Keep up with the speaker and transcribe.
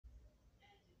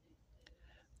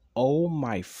Oh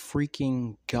my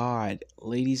freaking God.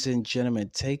 Ladies and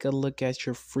gentlemen, take a look at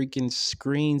your freaking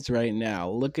screens right now.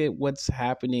 Look at what's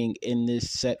happening in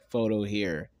this set photo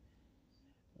here.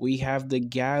 We have the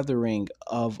gathering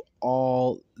of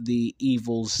all the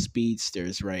evil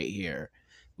speedsters right here.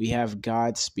 We have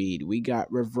Godspeed, we got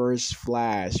Reverse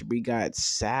Flash, we got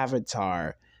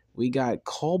Savitar, we got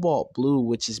Cobalt Blue,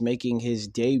 which is making his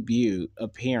debut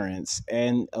appearance,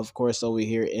 and of course over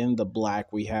here in the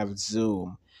black we have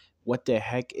Zoom. What the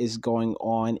heck is going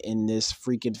on in this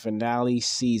freaking finale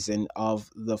season of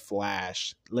The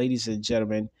Flash? Ladies and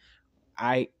gentlemen,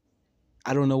 I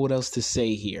I don't know what else to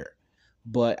say here,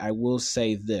 but I will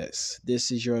say this.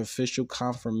 This is your official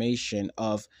confirmation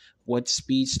of what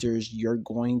speedsters you're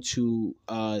going to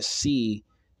see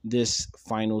this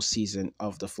final season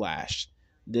of The Flash.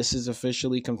 This is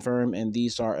officially confirmed, and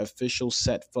these are official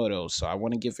set photos. So I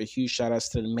want to give a huge shout outs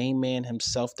to the main man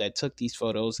himself that took these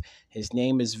photos. His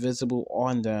name is visible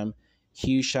on them.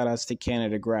 Huge shout outs to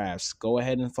Canada Graphs. Go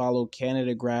ahead and follow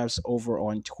Canada Graphs over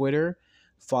on Twitter,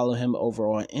 follow him over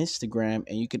on Instagram,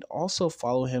 and you can also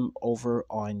follow him over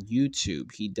on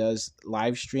YouTube. He does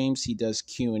live streams, he does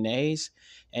Q&As,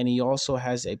 and he also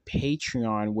has a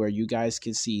Patreon where you guys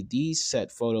can see these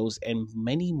set photos and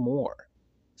many more.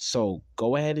 So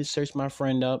go ahead and search my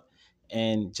friend up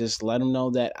and just let him know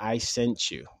that I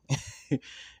sent you.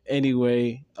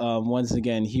 Anyway, once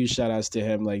again, huge shout outs to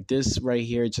him. Like, this right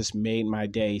here just made my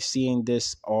day. Seeing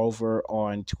this over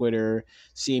on Twitter,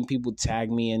 seeing people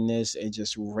tag me in this and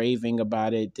just raving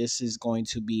about it. This is going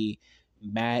to be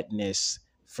madness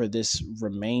for this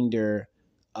remainder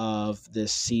of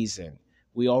this season.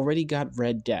 We already got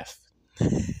Red Death.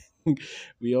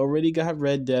 We already got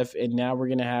Red Death, and now we're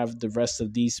going to have the rest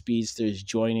of these speedsters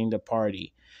joining the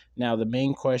party. Now, the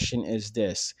main question is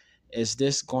this. Is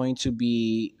this going to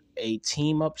be a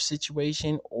team up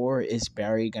situation, or is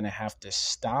Barry going to have to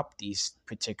stop these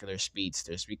particular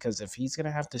speedsters? Because if he's going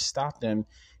to have to stop them,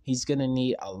 he's going to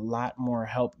need a lot more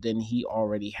help than he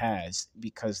already has,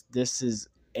 because this is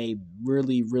a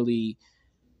really, really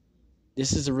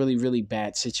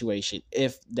bad situation,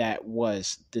 if that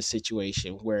was the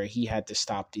situation where he had to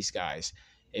stop these guys.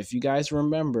 If you guys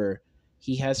remember,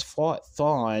 he has fought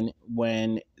Thawne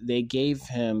when they gave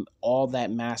him all that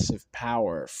massive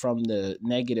power from the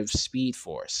negative speed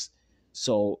force.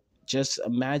 So just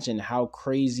imagine how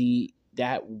crazy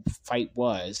that fight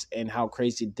was and how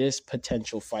crazy this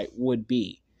potential fight would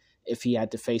be if he had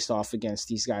to face off against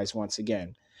these guys once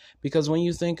again. Because when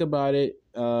you think about it,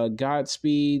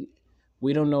 Godspeed,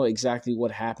 we don't know exactly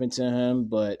what happened to him,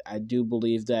 but I do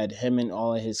believe that him and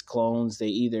all of his clones, they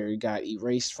either got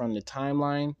erased from the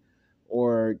timeline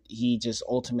or he just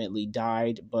ultimately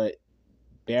died. But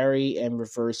Barry and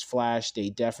Reverse Flash, they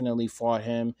definitely fought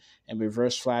him, and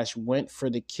Reverse Flash went for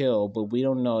the kill, but we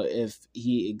don't know if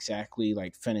he exactly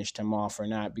like finished him off or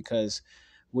not, because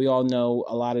we all know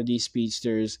a lot of these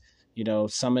speedsters, you know,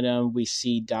 some of them we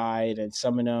see died, and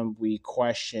some of them we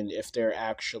question if they're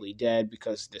actually dead,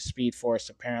 because the Speed Force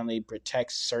apparently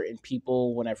protects certain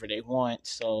people whenever they want.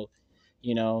 So,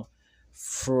 you know,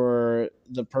 for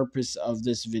the purpose of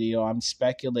this video, I'm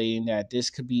speculating that this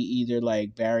could be either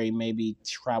like Barry maybe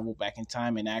travel back in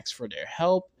time and ask for their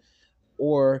help,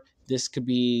 or this could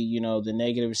be, you know, the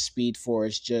negative speed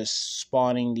force just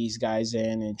spawning these guys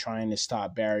in and trying to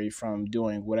stop Barry from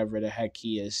doing whatever the heck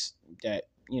he is, that,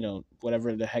 you know,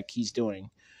 whatever the heck he's doing.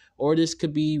 Or this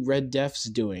could be Red Death's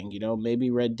doing, you know,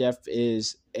 maybe Red Death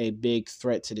is a big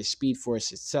threat to the speed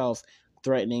force itself,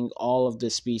 threatening all of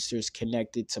the speedsters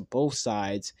connected to both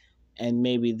sides, and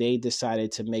maybe they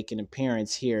decided to make an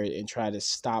appearance here and try to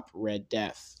stop Red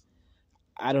Death.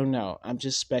 I don't know. I'm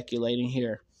just speculating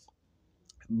here.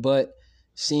 But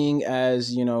seeing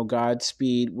as, you know,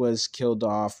 Godspeed was killed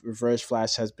off, Reverse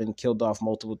Flash has been killed off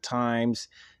multiple times,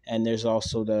 and there's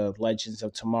also the Legends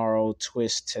of Tomorrow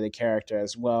twist to the character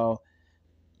as well.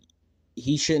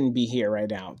 He shouldn't be here right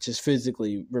now, just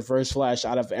physically. Reverse Flash,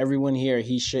 out of everyone here,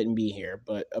 he shouldn't be here,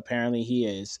 but apparently he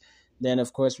is. Then,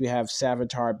 of course, we have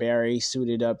Savitar Barry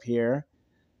suited up here.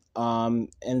 And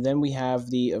then we have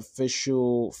the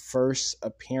official first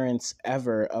appearance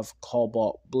ever of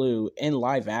Cobalt Blue in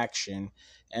live action,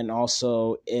 and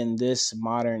also in this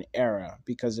modern era.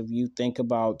 Because if you think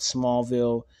about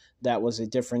Smallville, that was a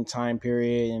different time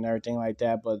period and everything like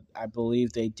that. But I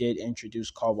believe they did introduce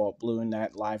Cobalt Blue in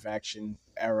that live action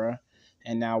era.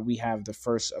 And now we have the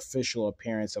first official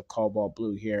appearance of Cobalt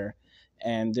Blue here.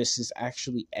 And this is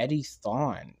actually Eddie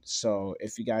Thawne. So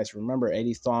if you guys remember,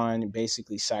 Eddie Thawne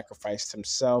basically sacrificed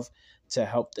himself to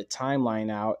help the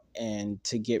timeline out and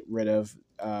to get rid of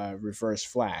Reverse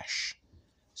Flash.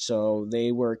 So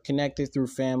they were connected through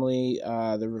family.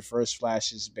 The Reverse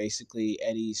Flash is basically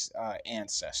Eddie's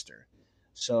ancestor.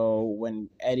 So when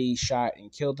Eddie shot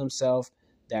and killed himself,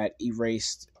 that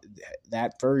erased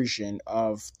that version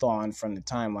of Thawne from the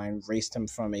timeline, erased him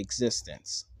from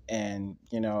existence. And,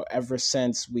 ever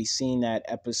since we seen that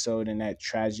episode and that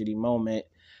tragedy moment,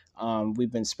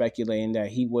 we've been speculating that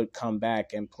he would come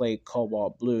back and play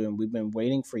Cobalt Blue. And we've been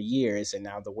waiting for years, and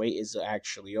now the wait is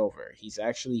actually over. He's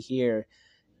actually here,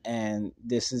 and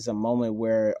this is a moment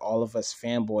where all of us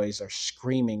fanboys are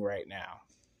screaming right now.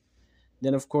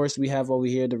 Then, of course, we have over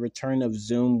here the return of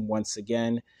Zoom once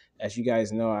again. As you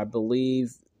guys know, I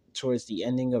believe towards the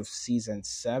ending of season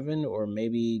 7 or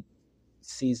maybe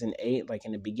season 8, like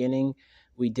in the beginning,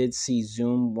 we did see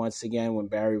Zoom once again when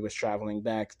Barry was traveling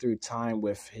back through time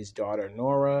with his daughter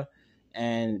Nora.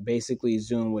 And basically,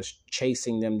 Zoom was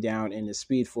chasing them down in the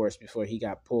Speed Force before he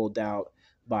got pulled out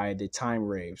by the Time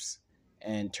Raves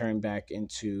and turned back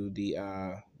into the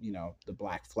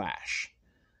Black Flash.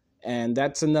 And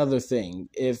that's another thing.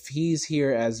 If he's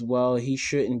here as well, he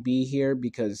shouldn't be here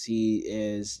because he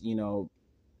is,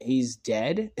 he's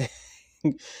dead.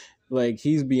 Like,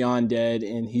 he's beyond dead,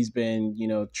 and he's been,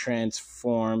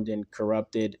 transformed and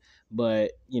corrupted.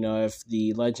 But, if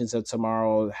the Legends of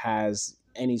Tomorrow has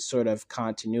any sort of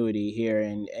continuity here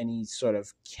and any sort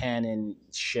of canon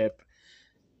ship,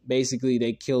 basically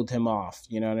they killed him off.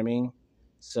 You know what I mean?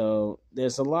 So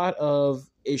there's a lot of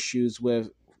issues with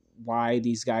why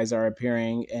these guys are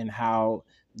appearing and how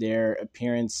their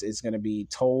appearance is going to be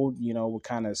told, what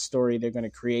kind of story they're going to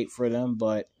create for them.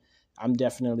 But I'm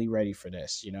definitely ready for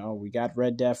this. We got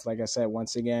Red Death, like I said,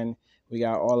 once again. We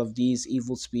got all of these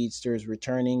evil speedsters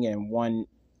returning, and one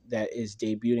that is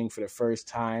debuting for the first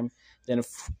time. Then, of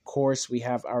course, we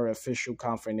have our official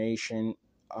confirmation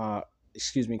of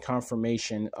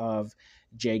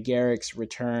Jay Garrick's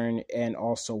return, and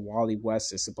also Wally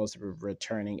West is supposed to be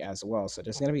returning as well. So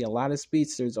there's going to be a lot of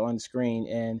speedsters on screen,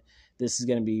 and this is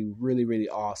going to be really, really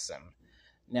awesome.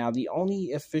 Now, the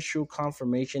only official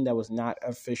confirmation that was not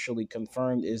officially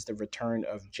confirmed is the return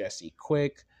of Jesse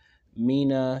Quick,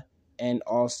 Mina, and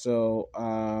also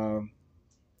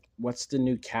what's the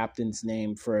new captain's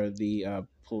name for the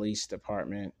police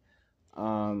department?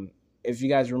 If you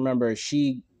guys remember,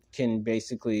 she can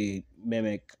basically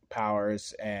mimic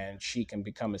powers and she can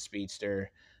become a speedster.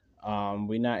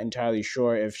 We're not entirely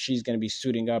sure if she's going to be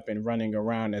suiting up and running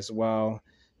around as well.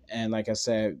 And like I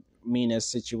said,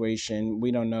 Mina's situation,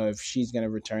 we don't know if she's going to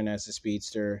return as a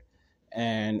speedster.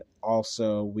 And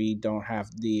also, we don't have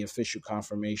the official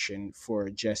confirmation for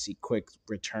Jesse Quick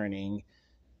returning,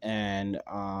 and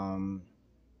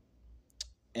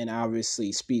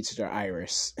obviously Speedster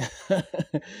Iris.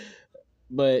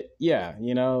 But yeah,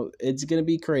 it's going to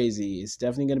be crazy. It's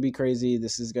definitely going to be crazy.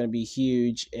 This is going to be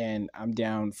huge, and I'm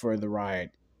down for the ride.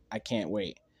 I can't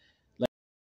wait. Let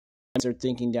us are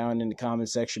thinking down in the comment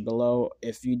section below.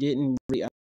 If you didn't really,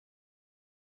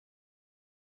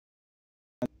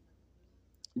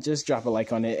 just drop a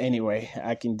like on it anyway.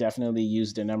 I can definitely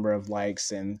use the number of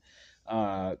likes and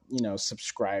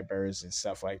subscribers and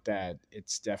stuff like that.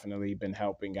 It's definitely been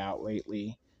helping out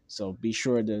lately. So be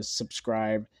sure to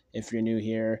subscribe if you're new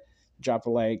here. Drop a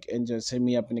like and just hit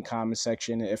me up in the comment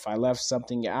section. If I left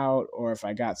something out or if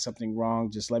I got something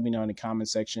wrong, just let me know in the comment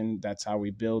section. That's how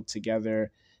we build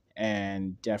together.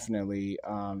 And definitely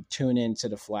tune in to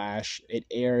The Flash. It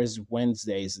airs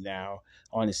Wednesdays now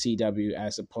on the CW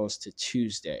as opposed to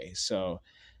Tuesday. So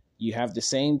you have the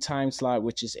same time slot,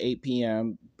 which is 8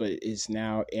 p.m., but it's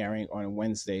now airing on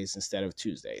Wednesdays instead of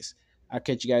Tuesdays. I'll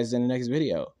catch you guys in the next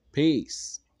video.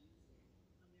 Peace.